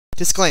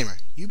Disclaimer,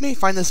 you may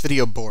find this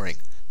video boring.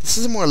 This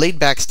is a more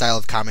laid-back style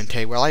of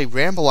commentary where I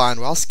ramble on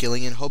while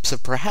skilling in hopes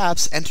of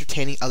perhaps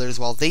entertaining others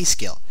while they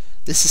skill.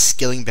 This is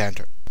Skilling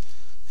Banter.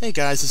 Hey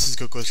guys, this is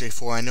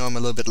GoKoJ4. I know I'm a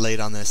little bit late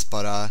on this,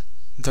 but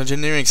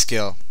Dungeoneering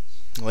skill.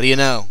 What do you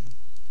know?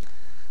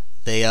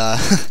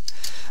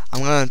 I'm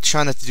gonna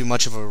try not to do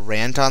much of a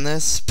rant on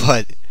this,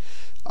 but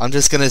I'm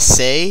just gonna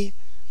say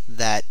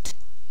that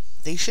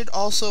they should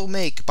also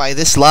make, by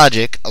this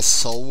logic, a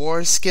Soul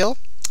Wars skill,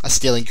 a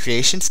Stealing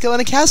Creation skill,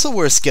 and a Castle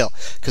Wars skill,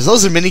 because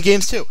those are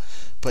mini-games too.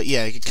 But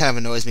yeah, it kind of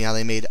annoys me how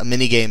they made a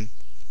mini-game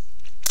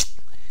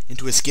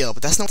into a skill,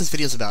 but that's not what this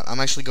video is about. I'm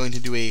actually going to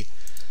do a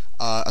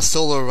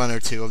solo run or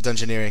two of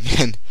Dungeoneering,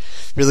 and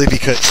really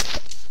because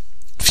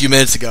a few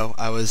minutes ago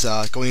I was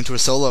going into a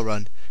solo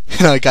run,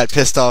 and I got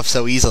pissed off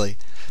so easily.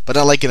 But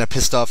not like in a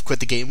pissed off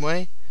quit the game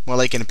way, more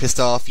like in a pissed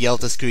off yell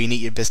at the screen,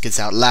 eat your biscuits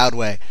out loud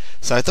way.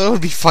 So I thought it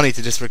would be funny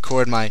to just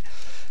record my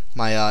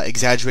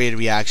exaggerated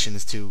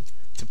reactions to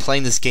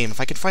playing this game.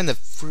 If I could find the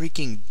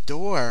freaking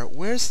door,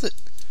 where's the...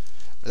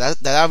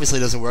 That obviously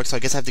doesn't work, so I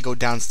guess I have to go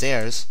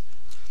downstairs.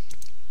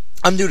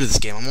 I'm new to this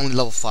game, I'm only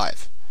level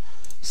 5.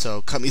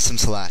 So cut me some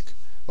slack.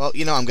 Well,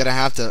 you know, I'm gonna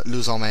have to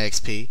lose all my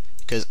XP,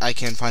 because I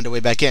can't find a way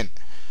back in.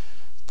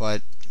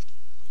 But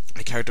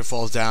my character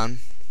falls down,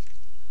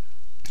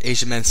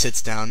 Asian man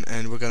sits down,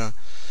 and we're gonna...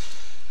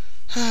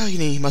 you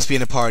know, he must be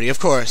in a party, of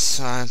course.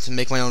 To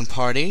make my own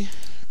party.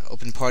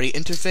 Open party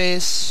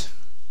interface.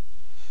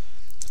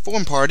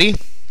 Form party.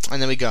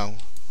 And there we go.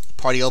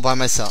 Party all by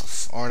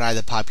myself. Aren't I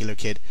the popular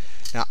kid?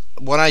 Now,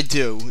 what I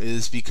do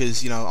is,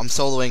 because, you know, I'm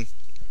soloing,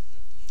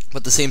 but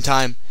at the same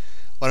time,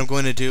 what I'm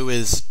going to do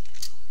is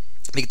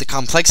make the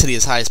complexity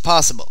as high as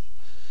possible.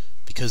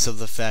 Because of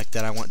the fact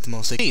that I want the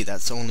most XP.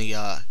 That's only,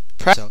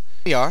 prep. So,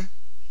 here we are.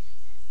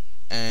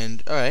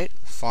 And, alright,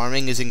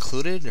 farming is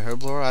included,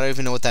 herblore, I don't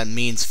even know what that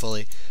means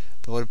fully.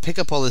 But we'll pick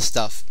up all this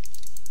stuff.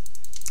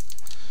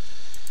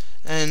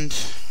 And,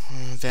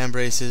 van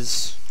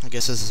braces, I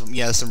guess this is,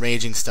 yeah, some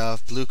raging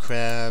stuff. Blue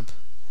crab,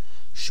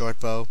 short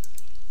bow.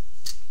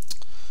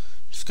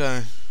 Just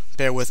gotta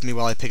bear with me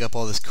while I pick up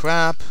all this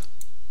crap.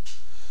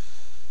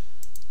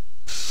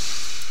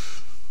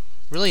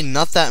 Really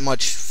not that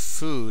much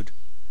food.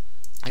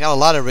 I got a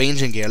lot of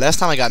ranging gear. Last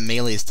time I got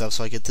melee stuff,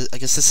 so I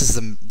guess this is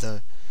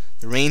the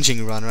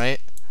ranging run, right?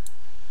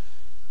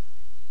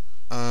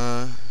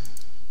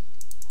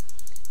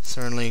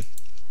 Certainly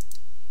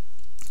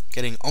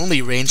getting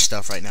only range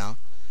stuff right now.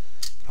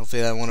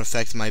 Hopefully that won't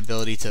affect my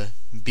ability to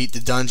beat the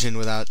dungeon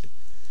without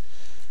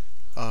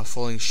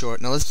falling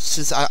short. Now let's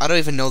just, I don't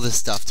even know this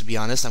stuff, to be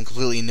honest. I'm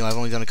completely new. I've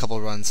only done a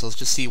couple runs, so let's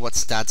just see what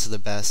stats are the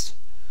best.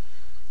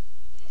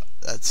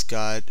 That's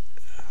got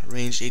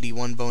range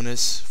 81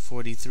 bonus,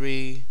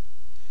 43.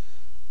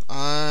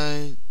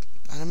 I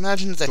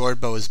imagine that the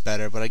short bow is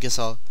better, but I guess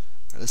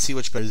let's see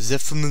which better.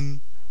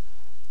 Zifm.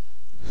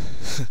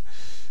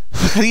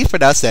 How do you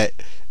pronounce that?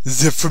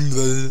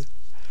 Zifm.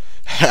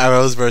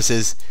 Arrows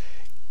versus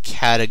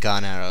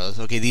Catagon arrows.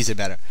 Okay, these are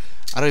better.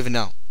 I don't even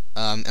know.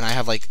 And I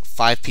have like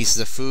 5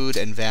 pieces of food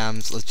and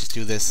VAMs. Let's just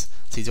do this.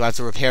 Let's see, do I have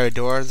to repair a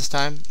door this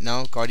time?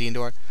 No? Guardian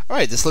door?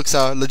 Alright, this looks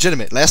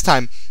legitimate. Last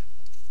time,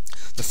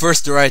 the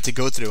first door I had to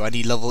go through, I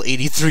need level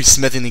 83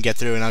 smithing to get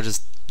through, and I was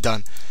just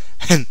done.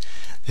 And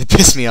it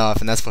pissed me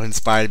off, and that's what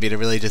inspired me to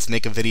really just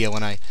make a video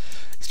when I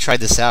tried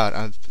this out.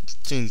 I'm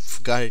doing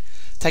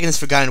attacking this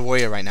Forgotten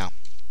Warrior right now.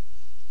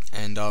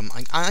 And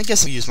I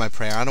guess I'll use my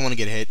prayer. I don't want to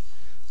get hit.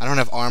 I don't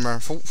have armor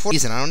for a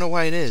reason. I don't know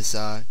why it is,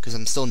 because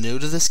I'm still new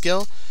to this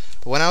skill.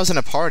 But when I was in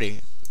a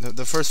party,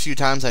 the first few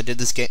times I did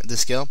this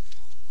skill,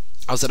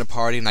 I was at a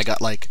party and I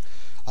got like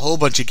a whole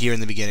bunch of gear in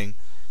the beginning,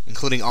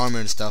 including armor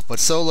and stuff. But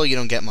solo, you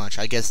don't get much.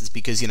 I guess it's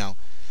because, you know,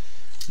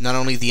 not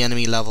only the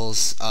enemy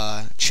levels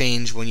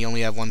change when you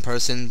only have one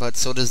person, but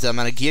so does the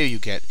amount of gear you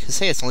get. Because,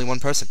 hey, it's only one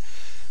person.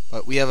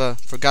 But we have a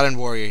Forgotten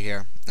Warrior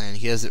here, and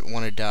he doesn't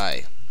want to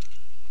die.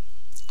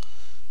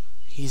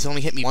 He's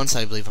only hit me once,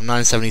 I believe. I'm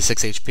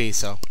 976 HP,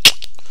 so...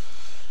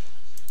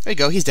 There you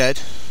go, he's dead.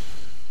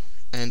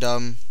 And,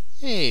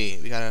 hey,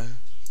 we got a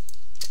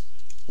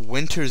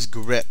Winter's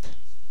Grip.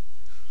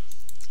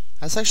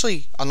 That's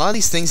actually... A lot of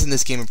these things in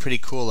this game are pretty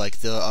cool, like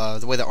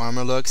the way the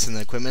armor looks and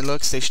the equipment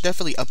looks. They should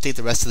definitely update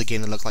the rest of the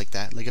game to look like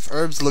that. Like, if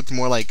herbs looked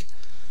more like...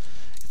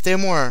 If they're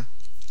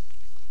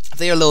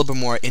a little bit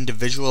more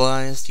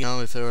individualized, you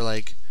know, if they were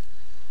like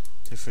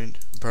different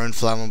burn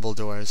flammable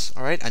doors.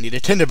 Alright, I need a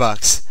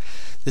tinderbox.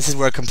 This is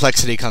where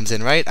complexity comes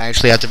in, right? I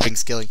actually have to bring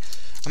skilling.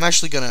 I'm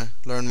actually gonna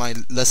learn my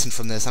lesson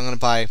from this. I'm gonna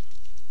buy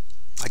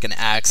like an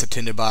axe, a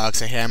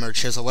tinderbox, a hammer, a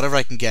chisel, whatever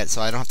I can get,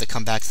 so I don't have to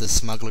come back to the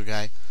smuggler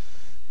guy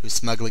who's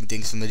smuggling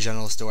things from the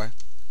general store.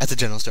 At the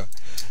general store.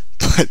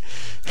 But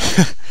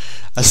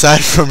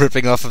aside from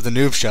ripping off of the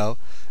Noob show,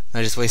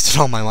 I just wasted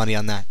all my money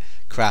on that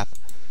crap.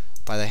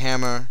 Buy the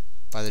hammer,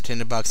 buy the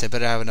tinderbox. I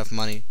better have enough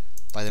money.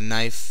 Buy the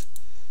knife.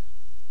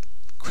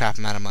 Crap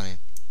amount of money.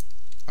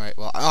 Alright,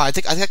 well, oh, I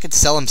think I could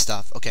sell him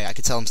stuff. Okay, I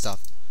could sell him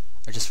stuff.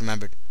 I just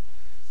remembered.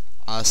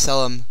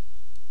 Sell him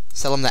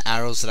the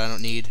arrows that I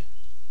don't need.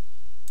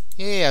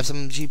 Yeah, I have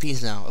some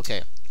GPs now.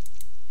 Okay.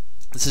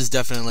 This is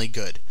definitely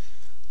good.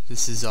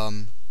 This is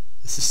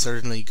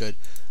certainly good.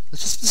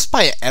 Let's just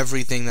buy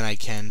everything that I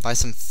can. Buy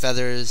some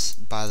feathers,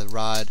 buy the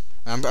rod.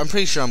 I'm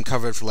pretty sure I'm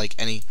covered for like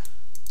any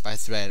by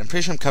thread. I'm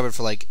pretty sure I'm covered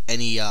for like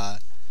any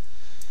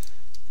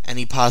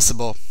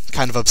possible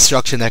kind of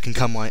obstruction that can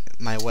come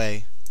my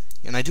way.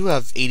 And I do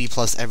have 80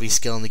 plus every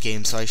skill in the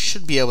game, so I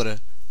should be able to,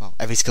 well,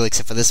 every skill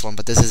except for this one,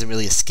 but this isn't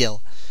really a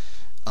skill.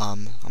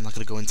 I'm not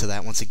going to go into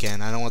that once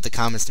again. I don't want the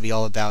comments to be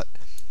all about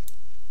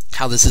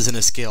how this isn't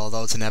a skill,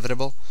 although it's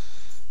inevitable.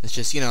 It's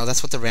just, you know,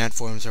 that's what the rant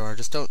forums are.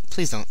 Just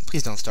please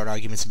don't start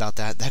arguments about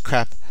that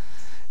crap.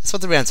 That's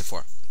what the rants are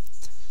for.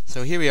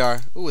 So here we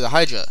are. Ooh, the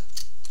Hydra.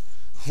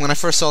 When I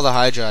first saw the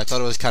Hydra, I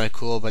thought it was kind of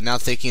cool, but now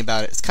thinking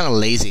about it, it's kind of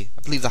lazy.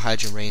 I believe the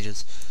Hydra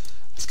ranges.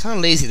 It's kind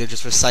of lazy to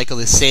just recycle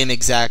the same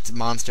exact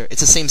monster.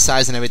 It's the same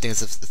size and everything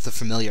as the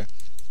familiar,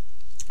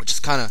 which is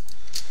kind of,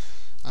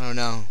 I don't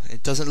know.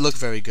 It doesn't look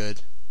very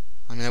good.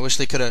 I mean, I wish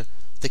they could have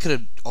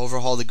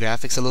overhauled the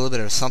graphics a little bit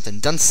or something,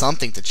 done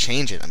something to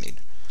change it. I mean,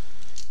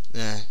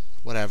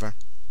 whatever.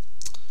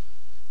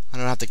 I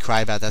don't have to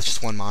cry about that. That's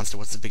just one monster.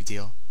 What's the big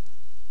deal?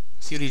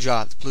 See what he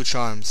dropped. Blue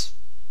charms.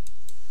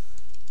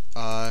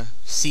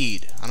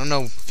 Seed. I don't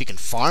know if you can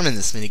farm in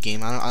this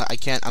minigame. I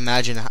can't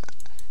imagine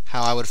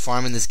how I would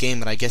farm in this game,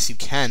 but I guess you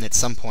can at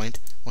some point.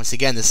 Once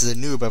again, this is a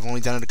noob. I've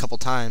only done it a couple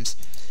times.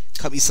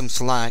 Cut me some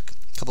slack.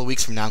 A couple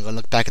weeks from now, I'm going to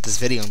look back at this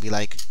video and be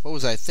like, what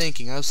was I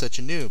thinking? I was such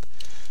a noob.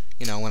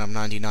 You know, when I'm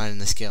 99 in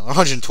the scale. Or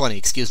 120,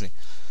 excuse me.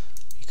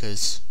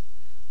 Because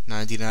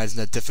 99 is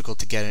not difficult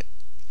to get it.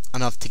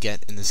 Enough to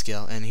get in the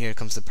scale. And here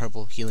comes the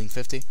purple healing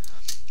 50.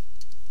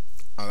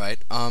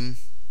 Alright,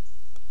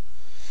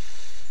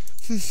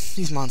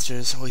 these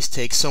monsters always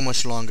take so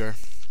much longer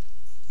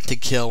to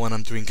kill when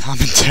I'm doing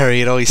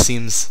commentary. It always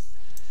seems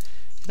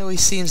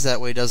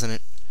that way, doesn't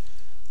it?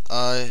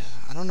 I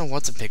don't know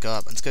what to pick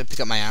up. I'm just gonna pick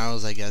up my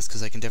arrows, I guess,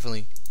 because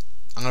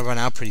I'm gonna run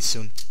out pretty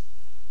soon.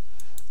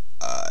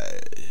 I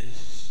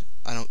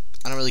don't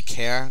really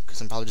care, because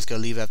I'm probably just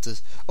gonna leave after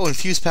this. Oh,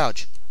 infused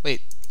pouch.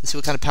 Wait, let's see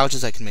what kind of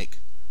pouches I can make.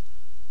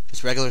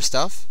 Just regular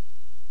stuff?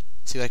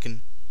 See what I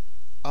can.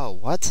 Oh,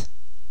 what?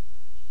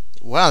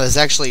 Wow, there's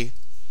actually.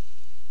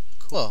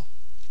 Cool.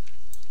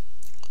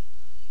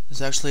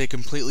 There's actually a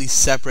completely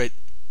separate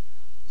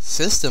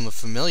system of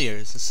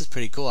familiars. This is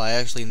pretty cool. I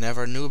actually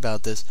never knew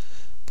about this,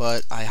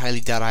 but I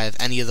highly doubt I have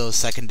any of those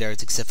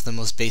secondaries except for the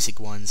most basic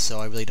ones, so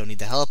I really don't need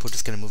the help. We're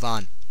just gonna move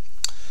on.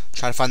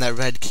 Try to find that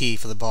red key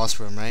for the boss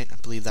room, right? I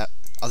believe that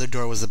other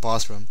door was the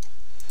boss room.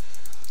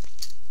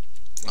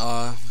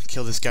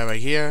 Kill this guy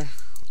right here.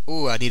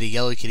 Ooh, I need a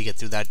yellow key to get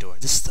through that door.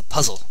 This is the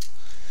puzzle.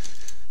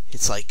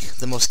 It's like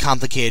the most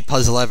complicated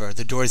puzzle ever.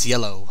 The door is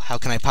yellow. How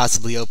can I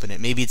possibly open it?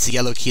 Maybe it's a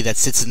yellow key that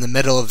sits in the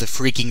middle of the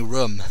freaking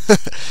room.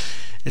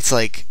 It's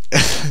like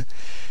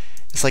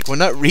it's like we're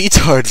not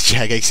retards,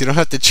 Jagex. You don't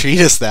have to treat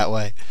us that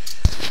way.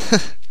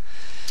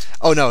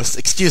 Oh no,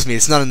 excuse me.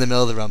 It's not in the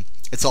middle of the room.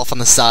 It's off on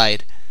the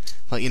side.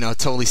 But you know, it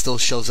totally still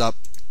shows up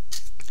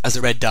as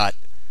a red dot.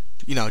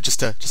 You know, just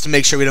to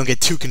make sure we don't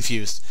get too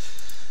confused.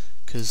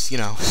 Because you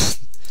know,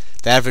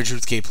 the average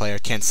RuneScape player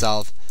can't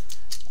solve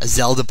a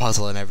Zelda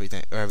puzzle and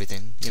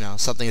everything. You know,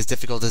 something as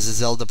difficult as a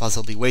Zelda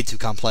puzzle would be way too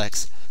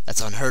complex.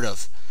 That's unheard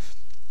of.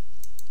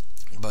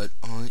 But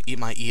eat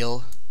my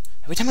eel.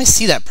 Every time I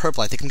see that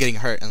purple, I think I'm getting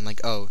hurt, and I'm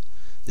like, oh,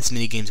 this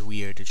minigame's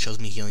weird. It shows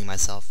me healing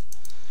myself.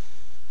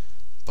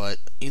 But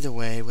either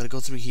way, we're gonna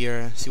go through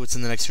here, see what's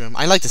in the next room.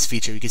 I like this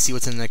feature. You can see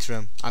what's in the next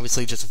room.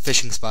 Obviously, just a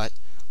fishing spot.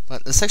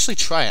 But let's actually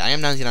try it. I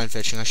am 99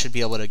 fishing. I should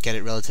be able to get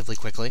it relatively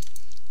quickly.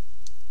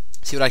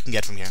 See what I can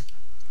get from here.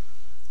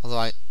 Although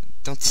I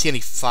don't see any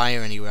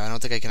fire anywhere. I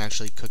don't think I can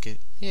actually cook it.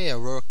 Yeah,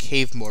 Aurora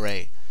Cave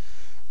Moray.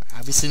 I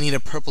obviously need a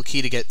purple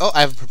key to get. Oh,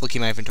 I have a purple key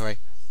in my inventory.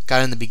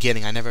 Got it in the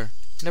beginning. I never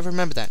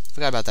remembered that.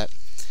 Forgot about that.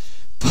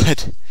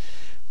 But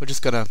we're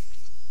just gonna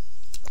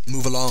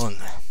move along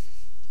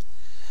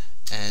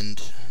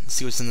and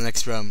see what's in the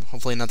next room.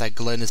 Hopefully not that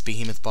gluttonous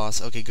behemoth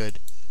boss. Okay, good.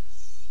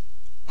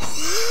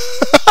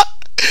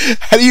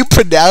 How do you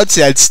pronounce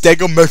that?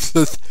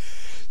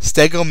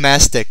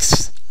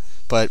 Stegomastix.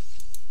 But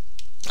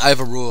I have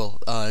a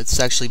rule. It's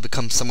actually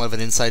become somewhat of an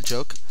inside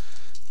joke.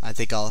 I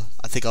think I'll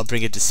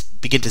begin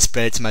to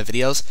spread it to my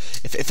videos.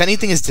 If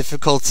anything is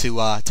difficult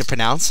to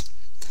pronounce,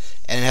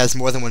 and it has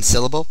more than one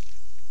syllable,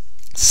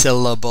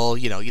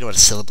 you know what a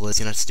syllable is.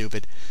 You're not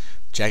stupid.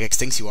 Jagex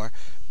thinks you are,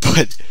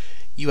 but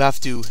you have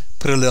to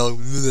put a little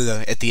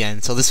at the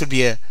end. So this would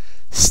be a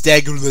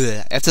steg.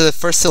 After the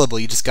first syllable,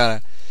 you just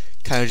gotta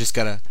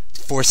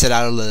force it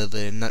out a little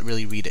bit and not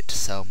really read it.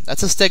 So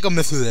that's a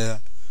stegomastix.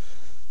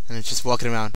 And it's just walking around.